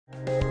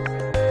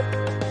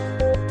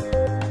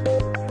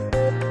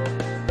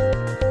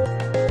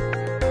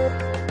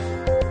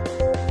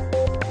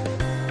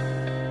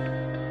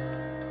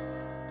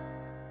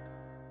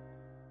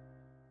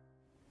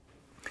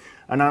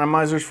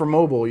Anonymizers for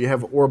mobile, you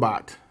have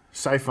Orbot,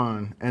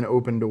 Siphon, and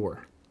Opendoor.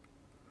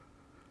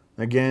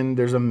 Again,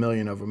 there's a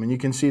million of them. And you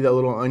can see that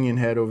little onion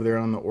head over there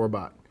on the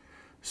Orbot.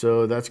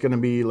 So that's going to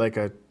be like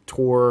a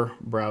Tor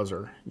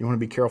browser. You want to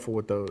be careful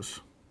with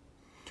those.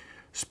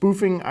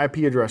 Spoofing IP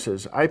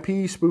addresses.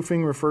 IP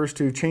spoofing refers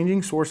to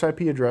changing source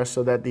IP address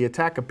so that the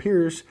attack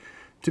appears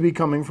to be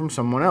coming from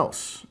someone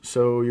else.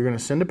 So you're going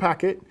to send a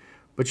packet,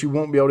 but you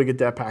won't be able to get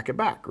that packet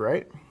back,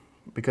 right?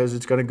 Because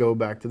it's going to go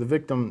back to the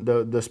victim,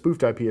 the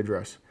spoofed IP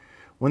address.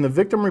 When the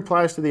victim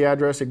replies to the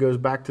address, it goes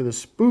back to the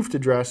spoofed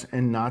address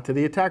and not to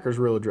the attacker's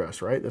real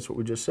address, right? That's what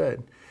we just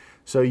said.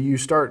 So you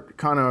start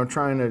kind of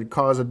trying to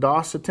cause a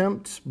DOS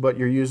attempt, but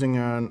you're using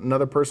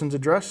another person's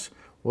address.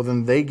 Well,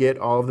 then they get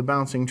all of the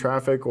bouncing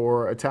traffic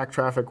or attack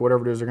traffic,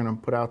 whatever it is they're going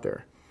to put out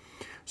there.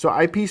 So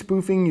IP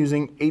spoofing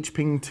using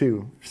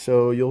hping2.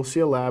 So you'll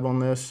see a lab on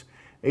this.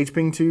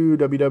 hping2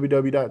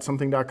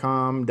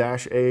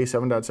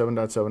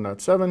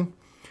 www.something.com-a7.7.7.7.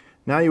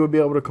 Now you would be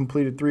able to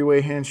complete a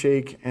three-way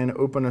handshake and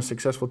open a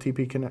successful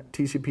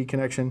TCP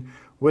connection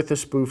with a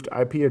spoofed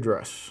IP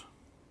address.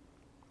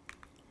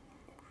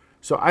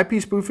 So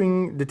IP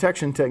spoofing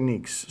detection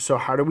techniques. So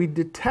how do we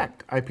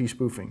detect IP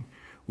spoofing?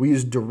 We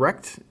use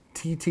direct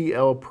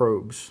TTL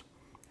probes,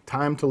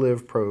 time to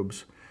live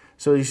probes.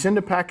 So you send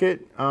a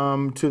packet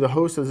to the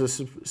host as a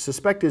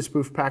suspected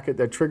spoof packet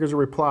that triggers a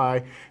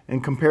reply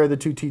and compare the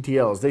two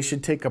TTLs. They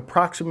should take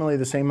approximately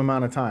the same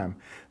amount of time.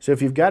 So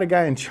if you've got a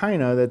guy in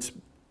China that's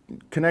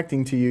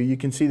connecting to you, you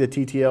can see the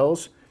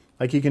TTLs,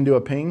 like you can do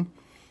a ping,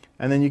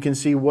 and then you can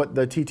see what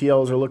the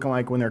TTLs are looking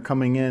like when they're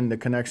coming in, the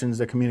connections,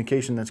 the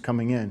communication that's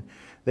coming in.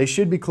 They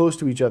should be close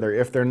to each other.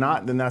 If they're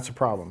not, then that's a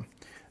problem.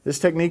 This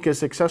technique is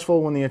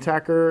successful when the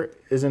attacker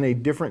is in a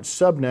different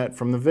subnet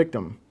from the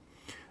victim.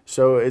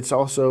 So it's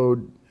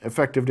also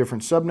effective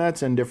different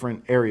subnets and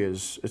different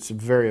areas. It's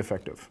very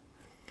effective.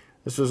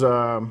 This was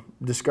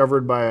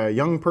discovered by a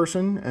young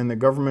person, and the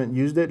government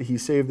used it. He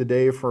saved the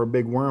day for a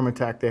big worm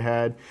attack they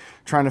had,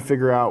 trying to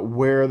figure out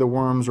where the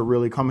worms are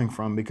really coming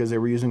from because they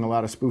were using a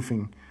lot of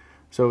spoofing.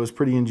 So it was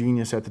pretty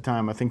ingenious at the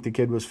time. I think the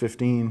kid was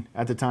 15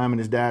 at the time, and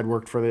his dad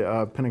worked for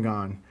the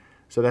Pentagon.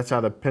 So that's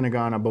how the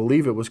Pentagon, I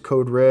believe it was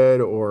Code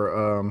Red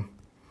or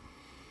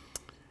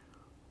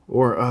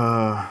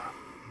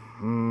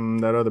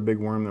that other big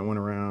worm that went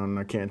around.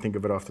 I can't think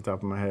of it off the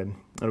top of my head.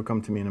 It'll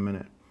come to me in a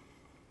minute.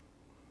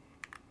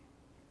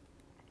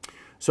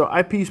 So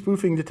IP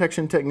spoofing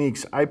detection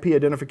techniques, IP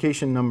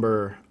identification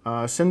number.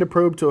 Send a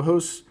probe to a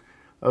host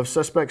of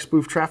suspect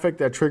spoof traffic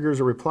that triggers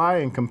a reply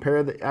and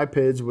compare the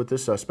IPIDs with the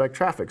suspect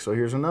traffic. So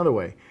here's another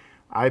way.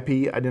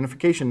 IP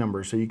identification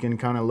number. So you can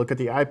kind of look at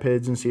the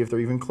IPIDs and see if they're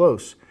even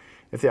close.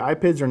 If the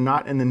IPIDs are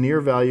not in the near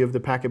value of the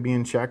packet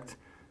being checked,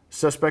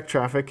 suspect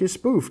traffic is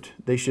spoofed.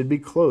 They should be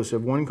close.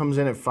 If one comes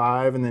in at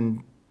 5 and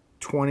then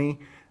 20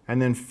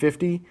 and then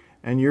 50,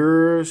 and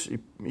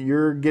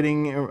you're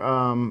getting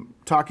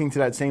talking to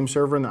that same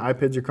server and the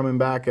IPIDs are coming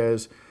back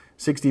as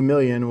 60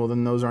 million, well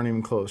then those aren't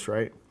even close,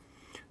 right?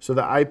 So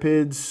the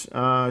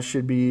IPIDs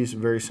should be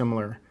very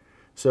similar.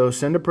 So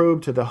send a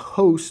probe to the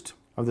host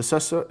of the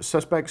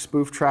suspect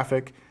spoof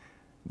traffic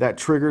that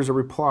triggers a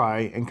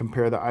reply and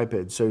compare the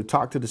IPID. So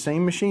talk to the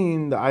same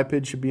machine, the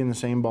IPID should be in the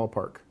same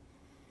ballpark.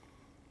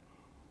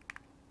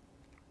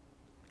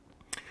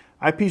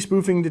 IP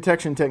spoofing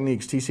detection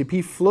techniques,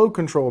 TCP flow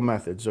control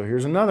method. So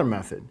here's another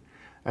method.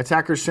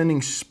 Attackers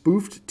sending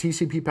spoofed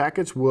TCP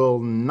packets will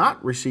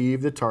not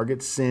receive the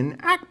target SYN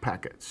ACK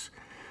packets.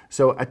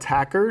 So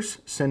attackers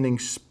sending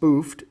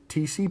spoofed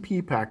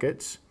TCP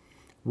packets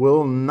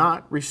will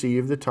not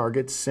receive the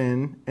target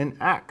SYN and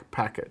ACK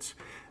packets.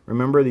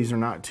 Remember, these are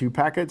not two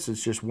packets,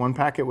 it's just one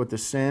packet with the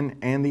SYN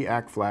and the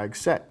ACK flag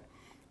set.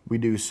 We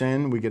do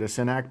SYN, we get a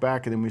SYN ACK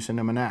back, and then we send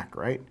them an ACK,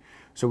 right?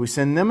 So we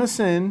send them a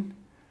SYN,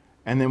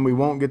 and then we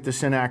won't get the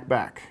SYN ACK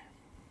back.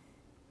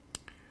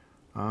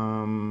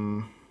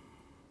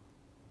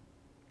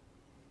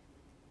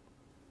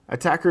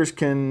 Attackers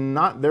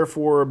cannot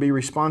therefore be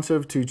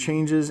responsive to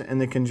changes in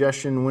the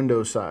congestion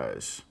window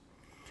size.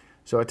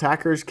 So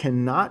attackers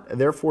cannot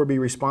therefore be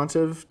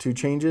responsive to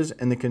changes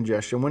in the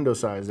congestion window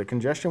size. The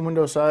congestion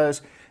window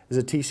size is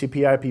a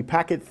TCP IP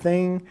packet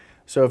thing.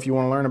 So if you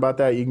want to learn about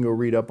that, you can go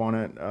read up on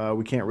it.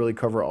 We can't really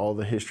cover all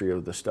the history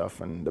of the stuff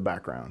and the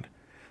background.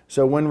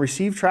 So when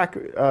received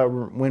traffic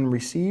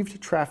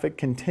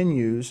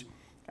continues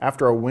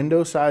after a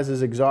window size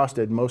is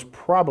exhausted, most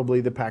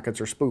probably the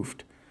packets are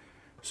spoofed.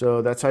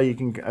 So that's how you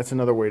can, that's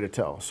another way to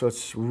tell. So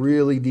it's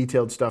really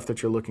detailed stuff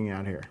that you're looking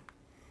at here.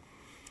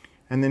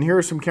 And then here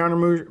are some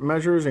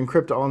countermeasures.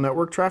 Encrypt all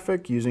network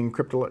traffic using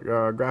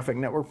cryptographic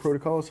network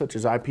protocols such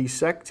as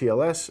IPsec,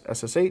 TLS,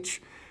 SSH,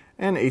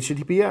 and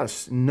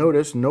HTTPS.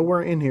 Notice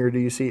nowhere in here do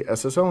you see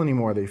SSL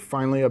anymore. They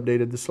finally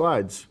updated the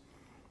slides.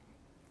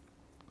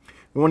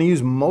 We want to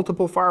use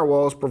multiple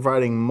firewalls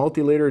providing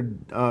multi-layer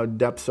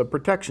depths of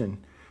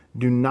protection.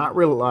 Do not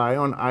rely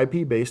on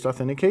IP-based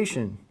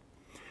authentication.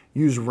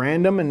 Use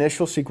random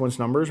initial sequence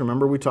numbers.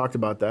 Remember we talked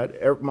about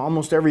that.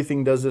 Almost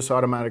everything does this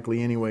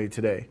automatically anyway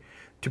today.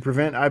 to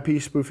prevent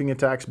IP spoofing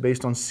attacks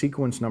based on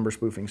sequence number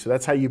spoofing. So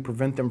that's how you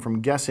prevent them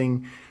from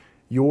guessing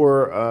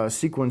your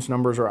sequence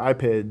numbers or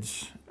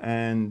IPIDs,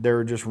 and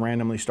they're just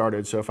randomly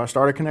started. So if I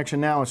start a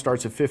connection now, it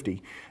starts at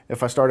 50.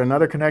 If I start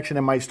another connection,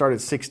 it might start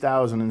at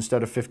 6,000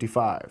 instead of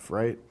 55,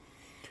 right?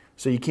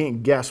 So you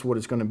can't guess what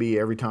it's going to be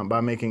every time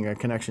by making a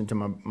connection to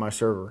my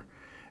server.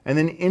 And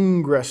then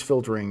ingress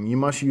filtering. You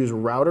must use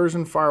routers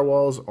and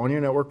firewalls on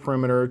your network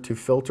perimeter to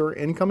filter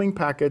incoming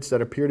packets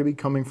that appear to be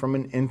coming from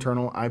an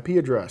internal IP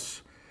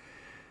address.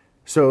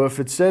 So if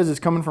it says it's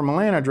coming from a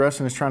LAN address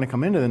and it's trying to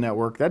come into the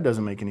network, that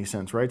doesn't make any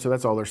sense, right? So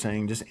that's all they're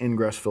saying, just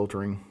ingress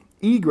filtering.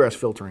 Egress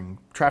filtering,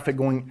 traffic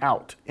going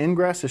out.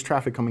 Ingress is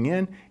traffic coming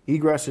in,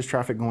 egress is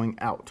traffic going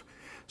out.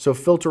 So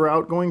filter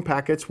outgoing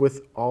packets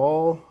with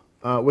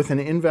an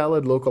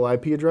invalid local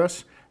IP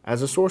address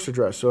as a source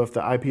address. So if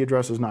the IP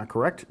address is not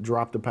correct,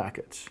 drop the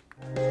packets.